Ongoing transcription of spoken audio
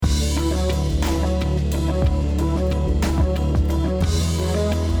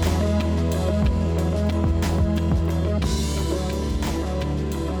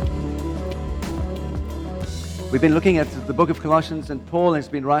We've been looking at the book of Colossians, and Paul has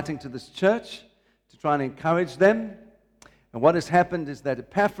been writing to this church to try and encourage them. And what has happened is that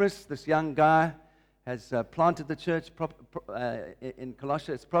Epaphras, this young guy, has planted the church in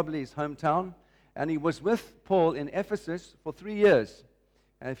Colossia. It's probably his hometown. And he was with Paul in Ephesus for 3 years.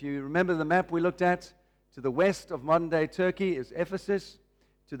 And if you remember the map we looked at, to the west of modern-day Turkey is Ephesus.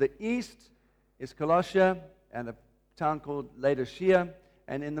 To the east is Colossia and a town called Laodicea.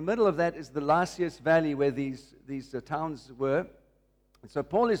 And in the middle of that is the Lycius Valley where these towns were. And so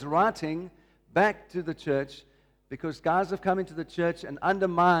Paul is writing back to the church because guys have come into the church and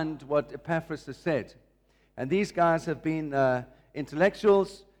undermined what Epaphras has said. And these guys have been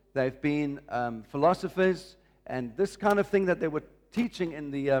intellectuals, they've been philosophers, and this kind of thing that they were teaching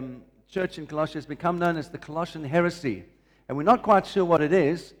in the church in Colossia has become known as the Colossian heresy. And we're not quite sure what it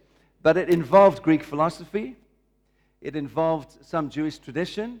is, but it involved Greek philosophy. It involved some Jewish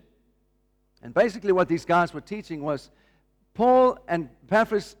tradition. And basically what these guys were teaching was, Paul and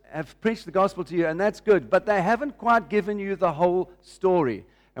Epaphras have preached the gospel to you, and that's good, but they haven't quite given you the whole story.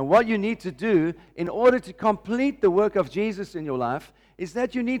 And what you need to do in order to complete the work of Jesus in your life is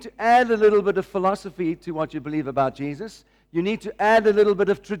that you need to add a little bit of philosophy to what you believe about Jesus. You need to add a little bit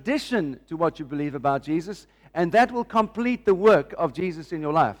of tradition to what you believe about Jesus, and that will complete the work of Jesus in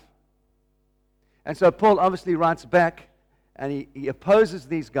your life. And so Paul obviously writes back, and he opposes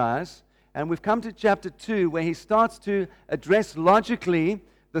these guys. And we've come to chapter 2, where he starts to address logically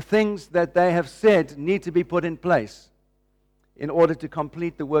the things that they have said need to be put in place in order to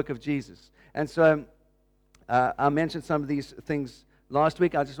complete the work of Jesus. And so I mentioned some of these things last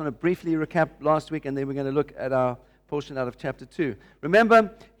week. I just want to briefly recap last week, and then we're going to look at our portion out of chapter 2.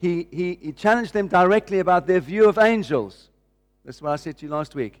 Remember, he challenged them directly about their view of angels. That's what I said to you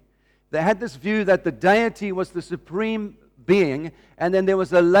last week. They had this view that the deity was the supreme being, and then there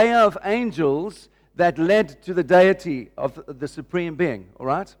was a layer of angels that led to the deity of the supreme being, all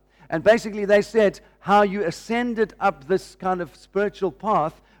right? And basically they said how you ascended up this kind of spiritual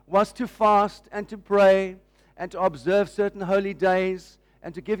path was to fast and to pray and to observe certain holy days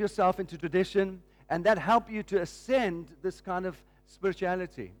and to give yourself into tradition, and that helped you to ascend this kind of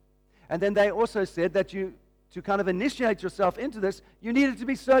spirituality. And then they also said that to kind of initiate yourself into this, you needed to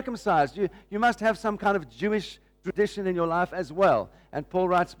be circumcised. You must have some kind of Jewish tradition in your life as well. And Paul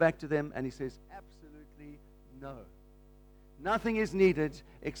writes back to them and he says, absolutely no. Nothing is needed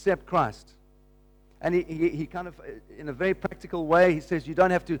except Christ. And he kind of, in a very practical way, he says you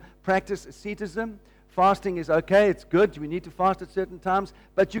don't have to practice asceticism. Fasting is okay, it's good. We need to fast at certain times.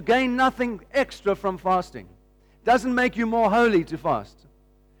 But you gain nothing extra from fasting. It doesn't make you more holy to fast.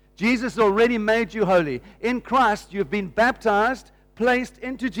 Jesus already made you holy. In Christ, you've been baptized, placed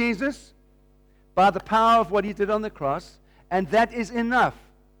into Jesus by the power of what he did on the cross, and that is enough.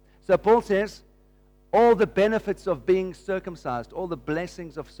 So Paul says, all the benefits of being circumcised, all the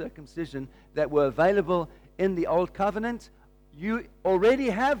blessings of circumcision that were available in the old covenant, you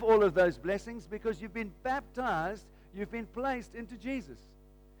already have all of those blessings because you've been baptized, you've been placed into Jesus.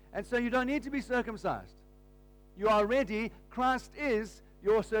 And so you don't need to be circumcised. You are ready. Christ is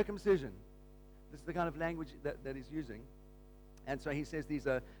your circumcision. This is the kind of language that he's using. And so he says these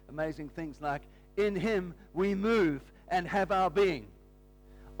are amazing things like, in him we move and have our being.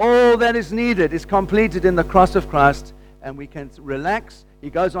 All that is needed is completed in the cross of Christ, and we can relax.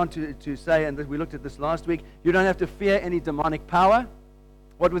 He goes on to say, and we looked at this last week, you don't have to fear any demonic power.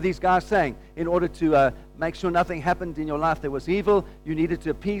 What were these guys saying? In order to make sure nothing happened in your life that was evil, you needed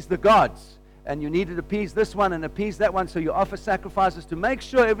to appease the gods. And you needed to appease this one and appease that one, so you offer sacrifices to make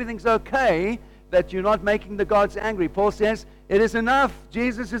sure everything's okay, that you're not making the gods angry. Paul says, it is enough.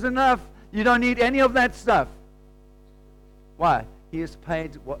 Jesus is enough. You don't need any of that stuff. Why? He has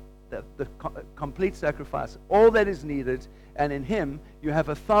paid the complete sacrifice, all that is needed, and in him you have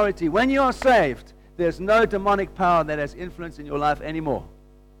authority. When you are saved, there's no demonic power that has influence in your life anymore.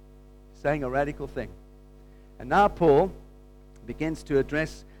 Saying a radical thing. And now Paul begins to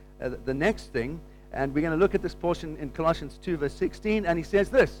address the next thing, and we're going to look at this portion in Colossians 2 verse 16, and he says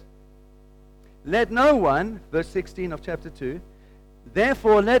this, let no one, verse 16 of chapter 2,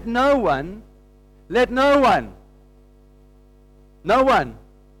 therefore let no one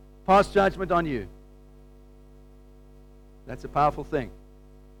pass judgment on you. That's a powerful thing.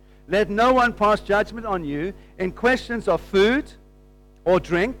 Let no one pass judgment on you in questions of food or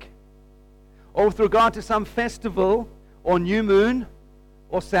drink, or with regard to some festival or new moon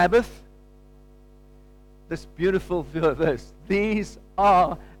or Sabbath. This beautiful verse. These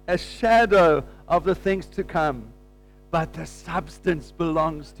are a shadow of the things to come, but the substance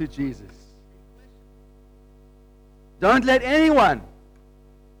belongs to Jesus. Don't let anyone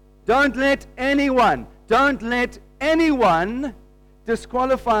don't let anyone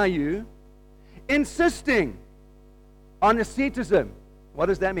disqualify you insisting on asceticism. What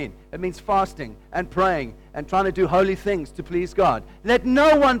does that mean? It means fasting and praying and trying to do holy things to please God. Let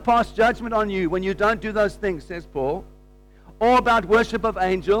no one pass judgment on you when you don't do those things, says Paul, or about worship of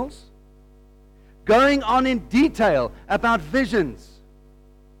angels, going on in detail about visions,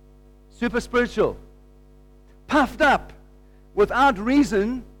 super spiritual, puffed up without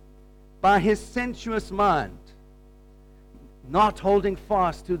reason by his sensuous mind, not holding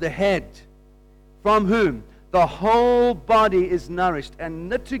fast to the head, from whom the whole body is nourished and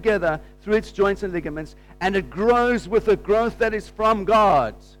knit together through its joints and ligaments, and it grows with a growth that is from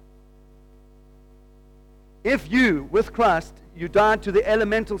God. If you, with Christ, you died to the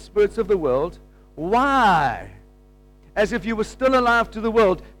elemental spirits of the world, why, as if you were still alive to the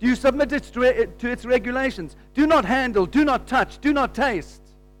world, do you submit it to its regulations? Do not handle, do not touch, do not taste.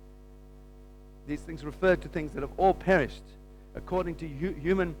 These things refer to things that have all perished according to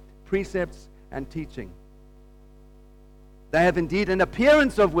human precepts and teaching. They have indeed an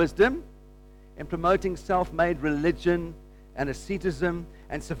appearance of wisdom in promoting self-made religion and asceticism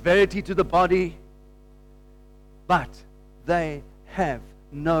and severity to the body, but they have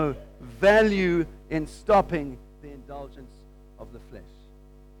no value in stopping the indulgence of the flesh.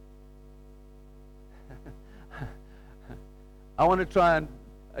 I want to try and,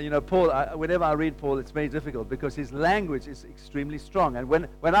 Paul, whenever I read Paul, it's very difficult because his language is extremely strong. And when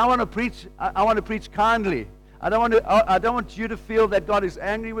I want to preach, I want to preach kindly. I don't want you to feel that God is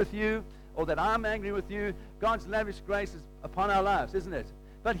angry with you or that I'm angry with you. God's lavish grace is upon our lives, isn't it?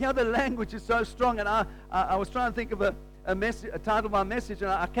 But here the language is so strong, and I was trying to think of a title of my message,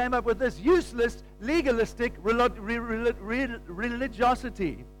 and I came up with this: useless, legalistic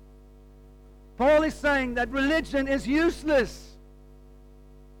religiosity. Paul is saying that religion is useless.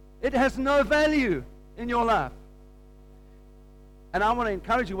 It has no value in your life. And I want to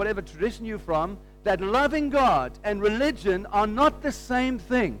encourage you, whatever tradition you're from, that loving God and religion are not the same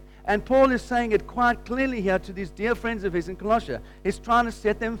thing. And Paul is saying it quite clearly here to these dear friends of his in Colossia. He's trying to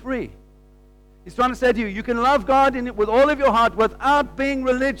set them free. He's trying to say to you, you can love God with all of your heart without being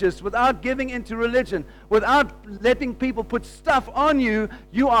religious, without giving into religion, without letting people put stuff on you.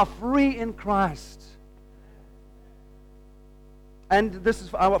 You are free in Christ. And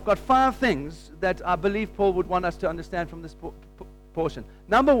I've got 5 things that I believe Paul would want us to understand from this portion.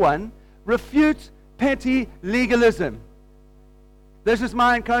 Number 1, refute petty legalism. This is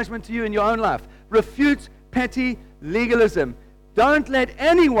my encouragement to you in your own life. Refute petty legalism. Don't let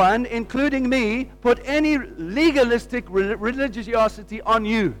anyone, including me, put any legalistic religiosity on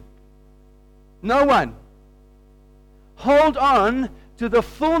you. No one. Hold on to the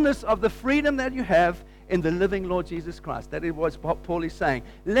fullness of the freedom that you have in the living Lord Jesus Christ. That is what Paul is saying.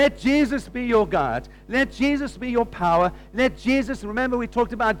 Let Jesus be your God. Let Jesus be your power. Let Jesus, remember we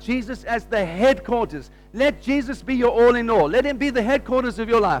talked about Jesus as the headquarters. Let Jesus be your all in all. Let him be the headquarters of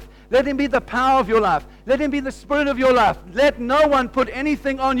your life. Let him be the power of your life. Let him be the spirit of your life. Let no one put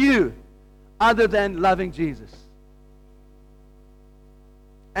anything on you other than loving Jesus.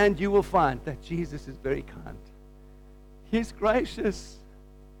 And you will find that Jesus is very kind. He's gracious.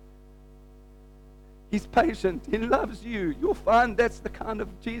 He's patient. He loves you. You'll find that's the kind of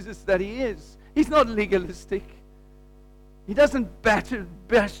Jesus that he is. He's not legalistic. He doesn't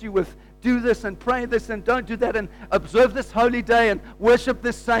bash you with do this and pray this and don't do that and observe this holy day and worship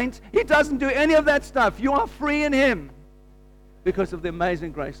this saint. He doesn't do any of that stuff. You are free in him because of the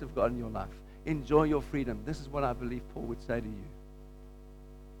amazing grace of God in your life. Enjoy your freedom. This is what I believe Paul would say to you.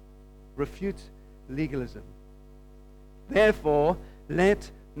 Refute legalism. Therefore,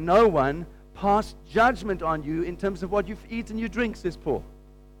 let no one pass judgment on you in terms of what you eat and you drink, says Paul.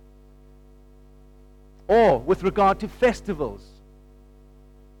 Or with regard to festivals.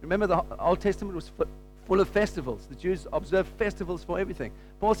 Remember, the Old Testament was full of festivals. The Jews observed festivals for everything.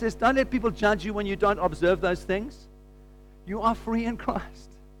 Paul says, don't let people judge you when you don't observe those things. You are free in Christ.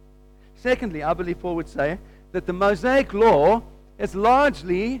 Secondly, I believe Paul would say that the Mosaic law has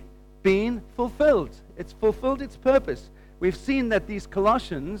largely been fulfilled. It's fulfilled its purpose. We've seen that these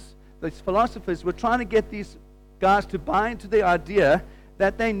Colossians, these philosophers, were trying to get these guys to buy into the idea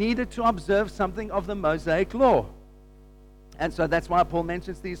that they needed to observe something of the Mosaic law. And so that's why Paul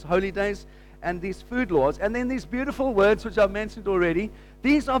mentions these holy days and these food laws. And then these beautiful words, which I've mentioned already,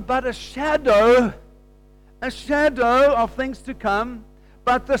 these are but a shadow of things to come,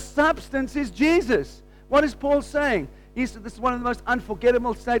 but the substance is Jesus. What is Paul saying? This is one of the most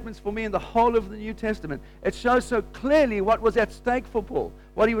unforgettable statements for me in the whole of the New Testament. It shows so clearly what was at stake for Paul,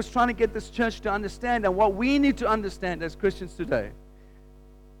 what he was trying to get this church to understand, and what we need to understand as Christians today.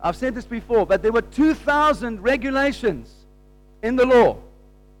 I've said this before, but there were 2,000 regulations in the law.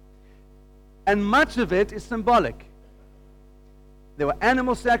 And much of it is symbolic. There were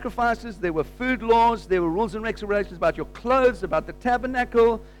animal sacrifices, there were food laws, there were rules and regulations about your clothes, about the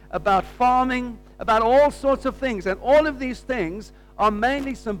tabernacle, about farming, about all sorts of things. And all of these things are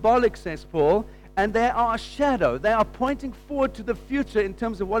mainly symbolic, says Paul, and they are a shadow. They are pointing forward to the future in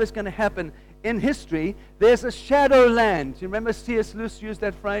terms of what is going to happen in history. There's a shadow land. You remember C.S. Lewis used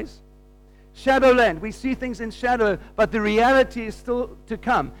that phrase? Shadowland. We see things in shadow, but the reality is still to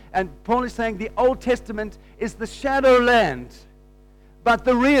come. And Paul is saying the Old Testament is the shadowland, but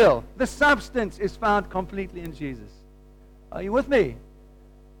the real, the substance is found completely in Jesus. Are you with me?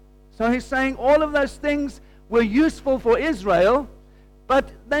 So he's saying all of those things were useful for Israel,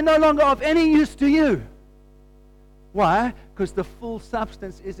 but they're no longer of any use to you. Why? Because the full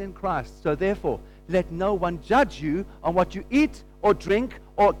substance is in Christ. So therefore, let no one judge you on what you eat or drink,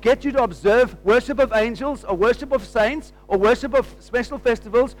 or get you to observe worship of angels, or worship of saints, or worship of special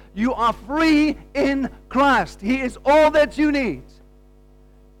festivals. You are free in Christ. He is all that you need.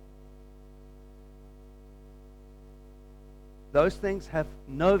 Those things have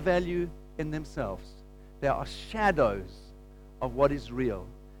no value in themselves. They are shadows of what is real,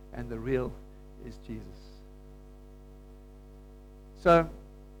 and the real is Jesus. So,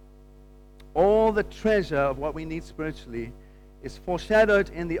 all the treasure of what we need spiritually is foreshadowed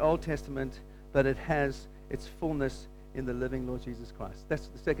in the Old Testament, but it has its fullness in the living Lord Jesus Christ. That's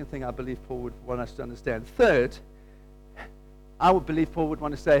the second thing I believe Paul would want us to understand. Third, I would believe Paul would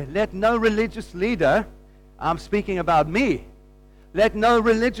want to say, let no religious leader, I'm speaking about me, let no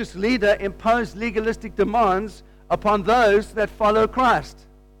religious leader impose legalistic demands upon those that follow Christ.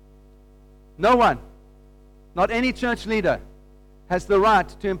 No one, not any church leader, has the right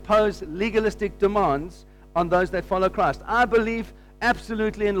to impose legalistic demands on those that follow Christ. I believe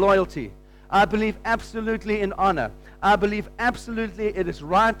absolutely in loyalty. I believe absolutely in honor. I believe absolutely it is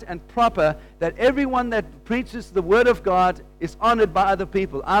right and proper that everyone that preaches the Word of God is honored by other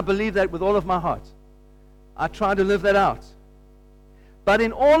people. I believe that with all of my heart. I try to live that out. But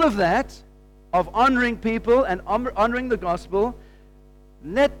in all of that, of honoring people and honoring the gospel,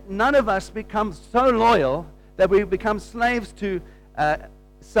 let none of us become so loyal that we become slaves to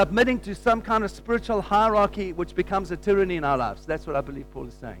submitting to some kind of spiritual hierarchy which becomes a tyranny in our lives. That's what I believe Paul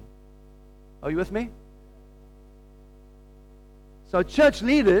is saying. Are you with me? So church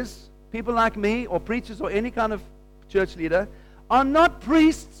leaders, people like me or preachers or any kind of church leader, are not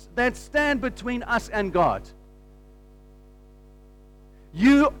priests that stand between us and God.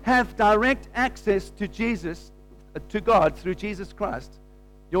 You have direct access to Jesus, to God through Jesus Christ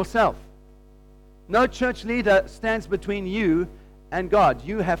yourself. No church leader stands between you and God.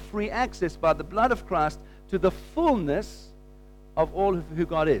 You have free access by the blood of Christ to the fullness of all of who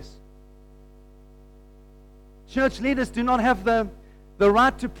God is. Church leaders do not have the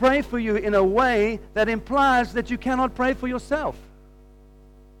right to pray for you in a way that implies that you cannot pray for yourself.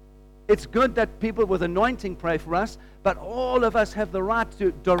 It's good that people with anointing pray for us, but all of us have the right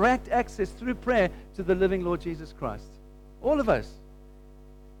to direct access through prayer to the living Lord Jesus Christ. All of us.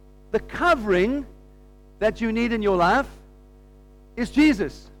 The covering that you need in your life is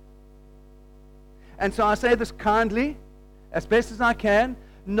Jesus. And so I say this kindly, as best as I can.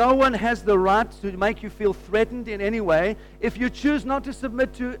 No one has the right to make you feel threatened in any way if you choose not to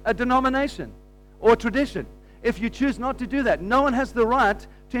submit to a denomination or tradition. If you choose not to do that, no one has the right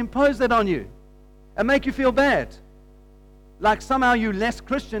to impose that on you and make you feel bad. Like somehow you're less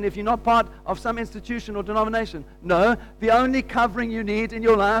Christian if you're not part of some institution or denomination. No, the only covering you need in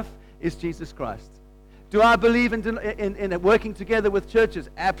your life is Jesus Christ. Do I believe in working together with churches?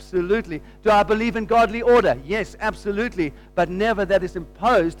 Absolutely. Do I believe in godly order? Yes, absolutely. But never that is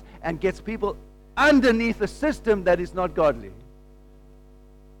imposed and gets people underneath a system that is not godly.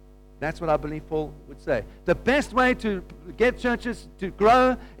 That's what I believe Paul would say. The best way to get churches to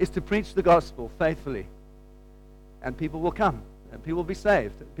grow is to preach the gospel faithfully. And people will come. And people will be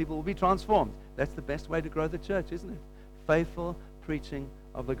saved. People will be transformed. That's the best way to grow the church, isn't it? Faithful preaching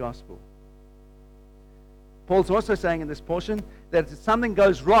of the gospel. Paul's also saying in this portion that if something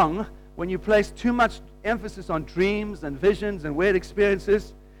goes wrong when you place too much emphasis on dreams and visions and weird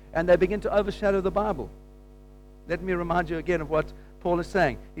experiences, and they begin to overshadow the Bible. Let me remind you again of what Paul is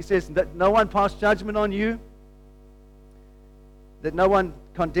saying. He says that no one pass judgment on you, that no one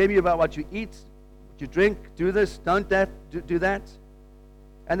condemn you about what you eat, what you drink, do this, don't that, do that.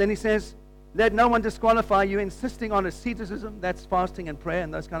 And then he says, let no one disqualify you insisting on asceticism, that's fasting and prayer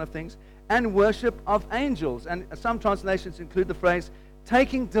and those kind of things, and worship of angels. And some translations include the phrase,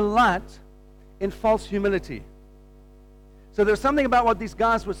 taking delight in false humility. So there was something about what these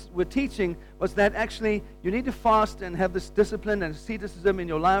guys were teaching was that actually you need to fast and have this discipline and asceticism in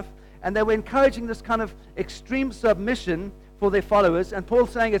your life. And they were encouraging this kind of extreme submission for their followers. And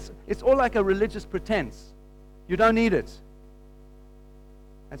Paul's saying it's all like a religious pretense. You don't need it.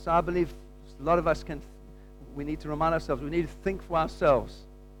 And so I believe a lot of us we need to remind ourselves, we need to think for ourselves.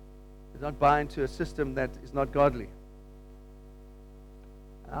 We don't buy into a system that is not godly.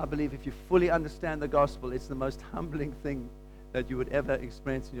 I believe if you fully understand the gospel, it's the most humbling thing that you would ever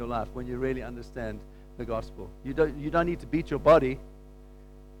experience in your life when you really understand the gospel. You don't need to beat your body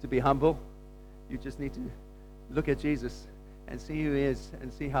to be humble. You just need to look at Jesus and see who he is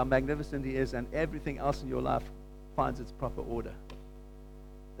and see how magnificent he is, and everything else in your life finds its proper order.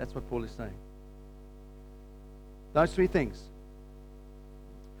 That's what Paul is saying. Those three things.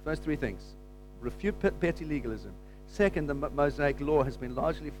 First three things. Refute petty legalism. Second, the Mosaic law has been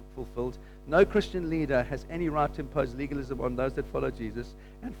largely fulfilled. No Christian leader has any right to impose legalism on those that follow Jesus.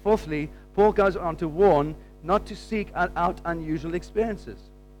 And fourthly, Paul goes on to warn not to seek out unusual experiences.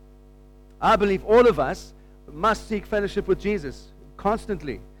 I believe all of us must seek fellowship with Jesus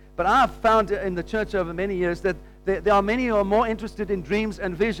constantly. But I've found in the church over many years that there are many who are more interested in dreams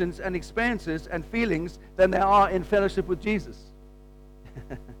and visions and experiences and feelings than they are in fellowship with Jesus.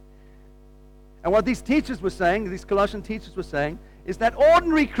 And what these teachers were saying, these Colossian teachers were saying, is that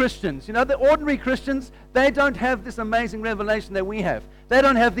ordinary Christians, the ordinary Christians, they don't have this amazing revelation that we have. They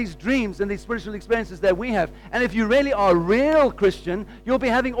don't have these dreams and these spiritual experiences that we have. And if you really are a real Christian, you'll be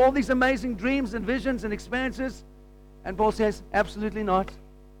having all these amazing dreams and visions and experiences. And Paul says, absolutely not.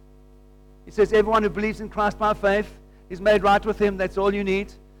 He says, everyone who believes in Christ by faith is made right with him. That's all you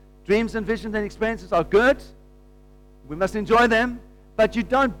need. Dreams and visions and experiences are good. We must enjoy them. But you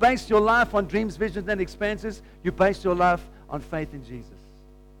don't base your life on dreams, visions, and experiences. You base your life on faith in Jesus.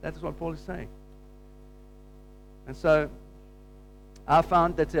 That's what Paul is saying. And so I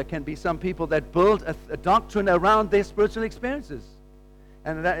found that there can be some people that build a doctrine around their spiritual experiences.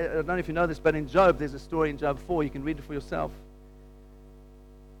 And I don't know if you know this, but in Job, there's a story in Job 4. You can read it for yourself.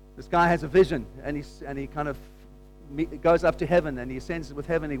 This guy has a vision, and he kind of goes up to heaven, and he ascends with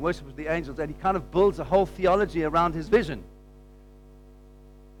heaven, he worships with the angels, and he kind of builds a whole theology around his vision.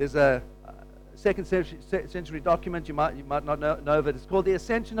 There's a second century document, you might not know of it. It's called The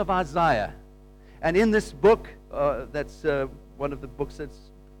Ascension of Isaiah. And in this book, that's one of the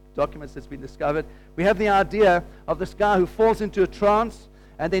documents that's been discovered, we have the idea of this guy who falls into a trance,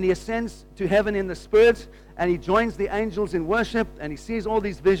 and then he ascends to heaven in the spirit, and he joins the angels in worship, and he sees all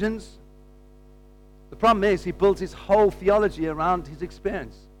these visions. The problem is he builds his whole theology around his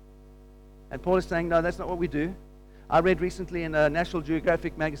experience. And Paul is saying, no, that's not what we do. I read recently in a National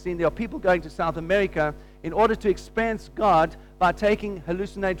Geographic magazine, there are people going to South America in order to experience God by taking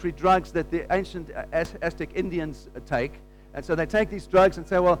hallucinatory drugs that the ancient Aztec Indians take. And so they take these drugs and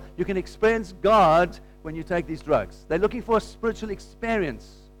say, well, you can experience God when you take these drugs. They're looking for a spiritual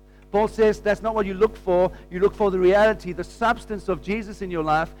experience. Paul says that's not what you look for. You look for the reality, the substance of Jesus in your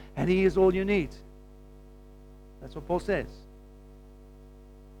life, and he is all you need. That's what Paul says.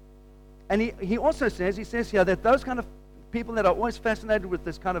 And he also says, he says here that those kind of people that are always fascinated with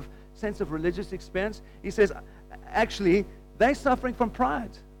this kind of sense of religious experience, he says, actually, they're suffering from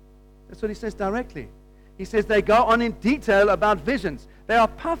pride. That's what he says directly. He says they go on in detail about visions. They are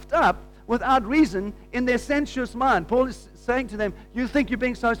puffed up without reason in their sensuous mind. Paul is saying to them, you think you're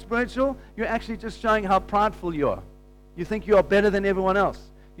being so spiritual? You're actually just showing how prideful you are. You think you are better than everyone else.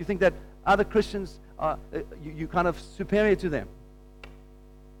 You think that other Christians are, you kind of superior to them.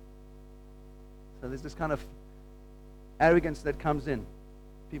 So there's this kind of arrogance that comes in.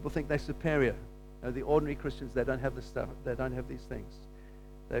 People think they're superior. The ordinary Christians, they don't have this stuff. They don't have these things.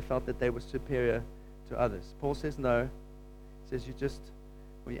 They felt that they were superior to others. Paul says no. He says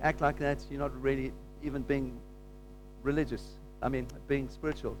when you act like that, you're not really even being religious. Being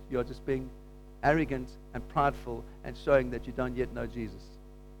spiritual. You're just being arrogant and prideful and showing that you don't yet know Jesus.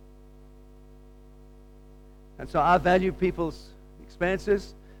 And so I value people's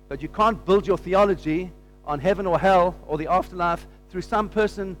experiences, but you can't build your theology on heaven or hell or the afterlife through some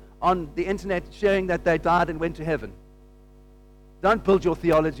person on the internet sharing that they died and went to heaven. Don't build your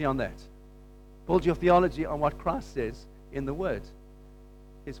theology on that. Build your theology on what Christ says in the Word.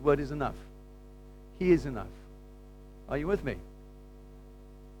 His Word is enough. He is enough. Are you with me?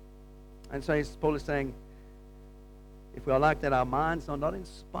 And so Paul is saying, if we are like that, our minds are not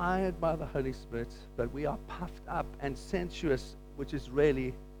inspired by the Holy Spirit, but we are puffed up and sensuous, which is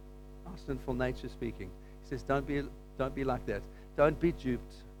really our sinful nature speaking. He says, don't be like that. Don't be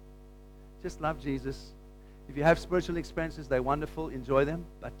duped. Just love Jesus. If you have spiritual experiences, they're wonderful. Enjoy them.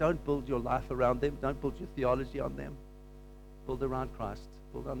 But don't build your life around them. Don't build your theology on them. build around Christ,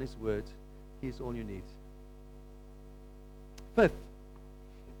 build on His Word. He's all you need. Fifth,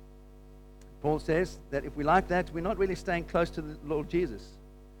 Paul says that if we like that, we're not really staying close to the Lord Jesus.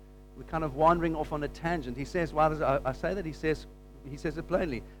 We're kind of wandering off on a tangent. He says, why does I say that? He says it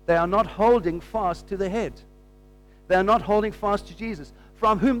plainly. They are not holding fast to the head. They are not holding fast to Jesus,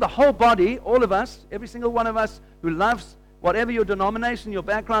 from whom the whole body, all of us, every single one of us who loves, whatever your denomination, your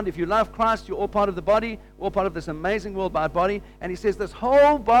background, if you love Christ, you're all part of the body, all part of this amazing worldwide body. And he says this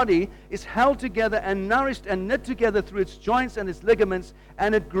whole body is held together and nourished and knit together through its joints and its ligaments,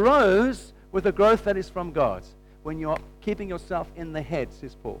 and it grows with a growth that is from God. When you're keeping yourself in the head,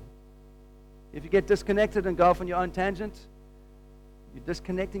 says Paul. If you get disconnected and go off on your own tangent, you're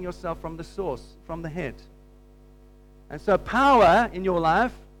disconnecting yourself from the source, from the head. And so power in your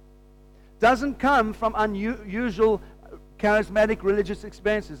life doesn't come from unusual charismatic religious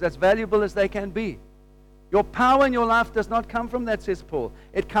experiences, as valuable as they can be. Your power in your life does not come from that, says Paul.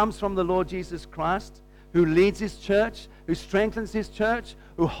 It comes from the Lord Jesus Christ, who leads His church, who strengthens His church,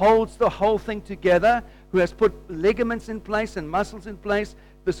 who holds the whole thing together, who has put ligaments in place and muscles in place,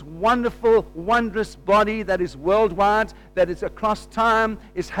 this wonderful, wondrous body that is worldwide, that is across time,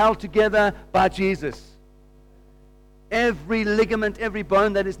 is held together by Jesus. Every ligament, every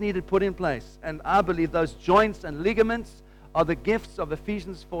bone that is needed put in place. And I believe those joints and ligaments are the gifts of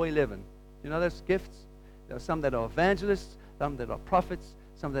Ephesians 4:11. You know those gifts? There are some that are evangelists, some that are prophets,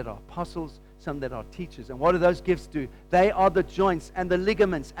 some that are apostles, some that are teachers. And what do those gifts do? They are the joints and the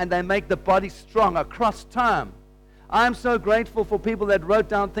ligaments, and they make the body strong across time. I'm so grateful for people that wrote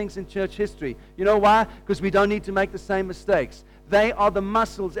down things in church history. You know why? Because we don't need to make the same mistakes. They are the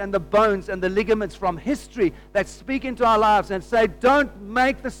muscles and the bones and the ligaments from history that speak into our lives and say, don't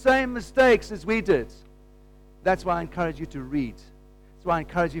make the same mistakes as we did. That's why I encourage you to read. That's why I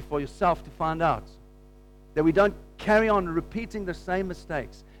encourage you for yourself to find out that we don't carry on repeating the same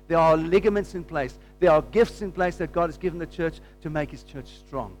mistakes. There are ligaments in place. There are gifts in place that God has given the church to make His church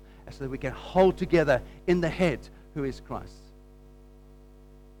strong, and so that we can hold together in the head, who is Christ.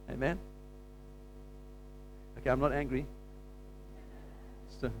 Amen? Okay, I'm not angry.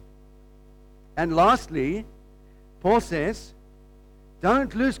 And lastly, Paul says,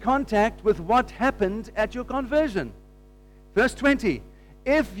 don't lose contact with what happened at your conversion. Verse 20,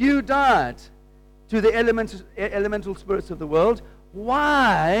 if you died to the elemental spirits of the world,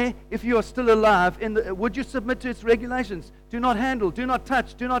 why, if you are still alive, would you submit to its regulations? Do not handle, do not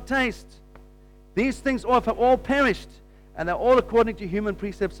touch, do not taste. These things have all perished, and they're all according to human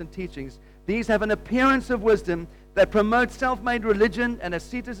precepts and teachings. These have an appearance of wisdom that promotes self-made religion and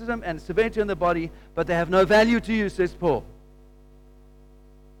asceticism and severity in the body, but they have no value to you, says Paul.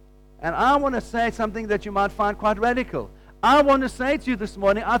 And I want to say something that you might find quite radical. I want to say to you this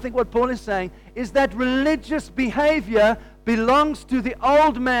morning, I think what Paul is saying is that religious behavior belongs to the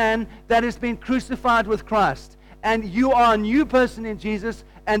old man that has been crucified with Christ. And you are a new person in Jesus,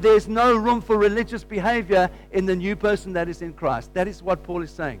 and there's no room for religious behavior in the new person that is in Christ. That is what Paul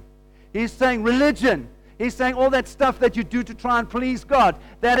is saying. He's saying religion. He's saying all that stuff that you do to try and please God,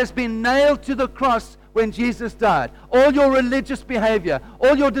 that has been nailed to the cross when Jesus died. All your religious behavior,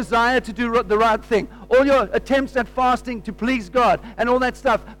 all your desire to do the right thing, all your attempts at fasting to please God, and all that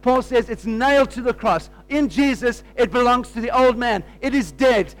stuff, Paul says it's nailed to the cross. In Jesus, it belongs to the old man. It is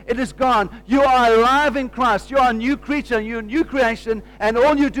dead. It is gone. You are alive in Christ. You are a new creature. You're a new creation, and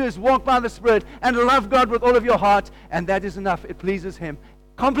all you do is walk by the Spirit and love God with all of your heart, and that is enough. It pleases Him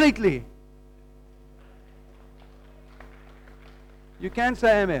completely. You can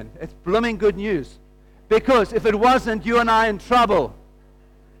say amen. It's blooming good news. Because if it wasn't, you and I are in trouble.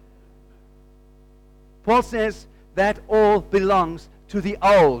 Paul says that all belongs to the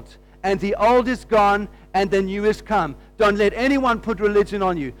old. And the old is gone and the new is come. Don't let anyone put religion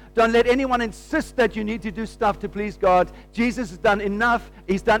on you. Don't let anyone insist that you need to do stuff to please God. Jesus has done enough.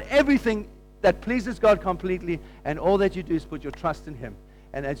 He's done everything that pleases God completely. And all that you do is put your trust in Him.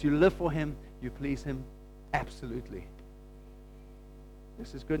 And as you live for Him, you please Him absolutely.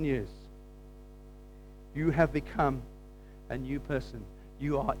 This is good news. You have become a new person.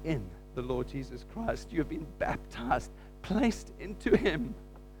 You are in the Lord Jesus Christ. You have been baptized, placed into Him.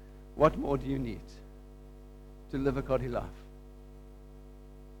 What more do you need to live a godly life?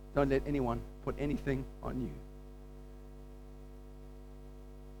 Don't let anyone put anything on you.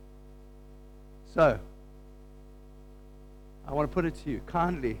 So, I want to put it to you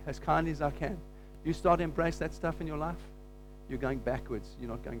kindly as I can. You start to embrace that stuff in your life, you're going backwards, you're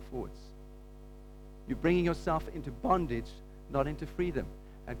not going forwards. You're bringing yourself into bondage, not into freedom.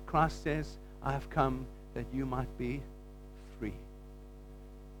 And Christ says, I have come that you might be free.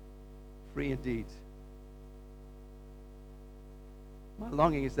 Free indeed. My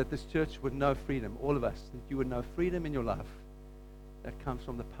longing is that this church would know freedom, all of us, that you would know freedom in your life that comes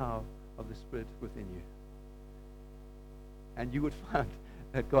from the power of the Spirit within you. And you would find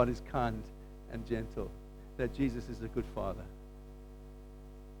that God is kind and gentle, that Jesus is a good Father,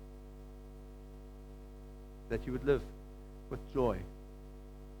 that you would live with joy.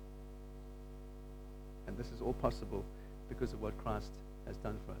 And this is all possible because of what Christ has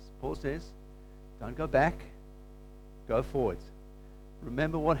done for us. Paul says, don't go back, go forward.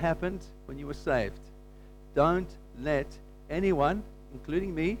 Remember what happened when you were saved. Don't let anyone,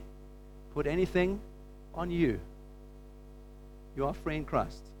 including me, put anything on you. You are free in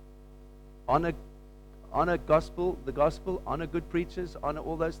Christ. Honor gospel, the gospel, honor good preachers, honor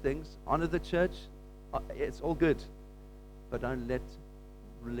all those things, honor the church. It's all good. But don't let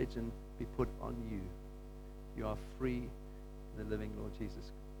religion be put on you. You are free in the living Lord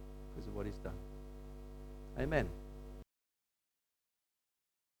Jesus because of what he's done. Amen.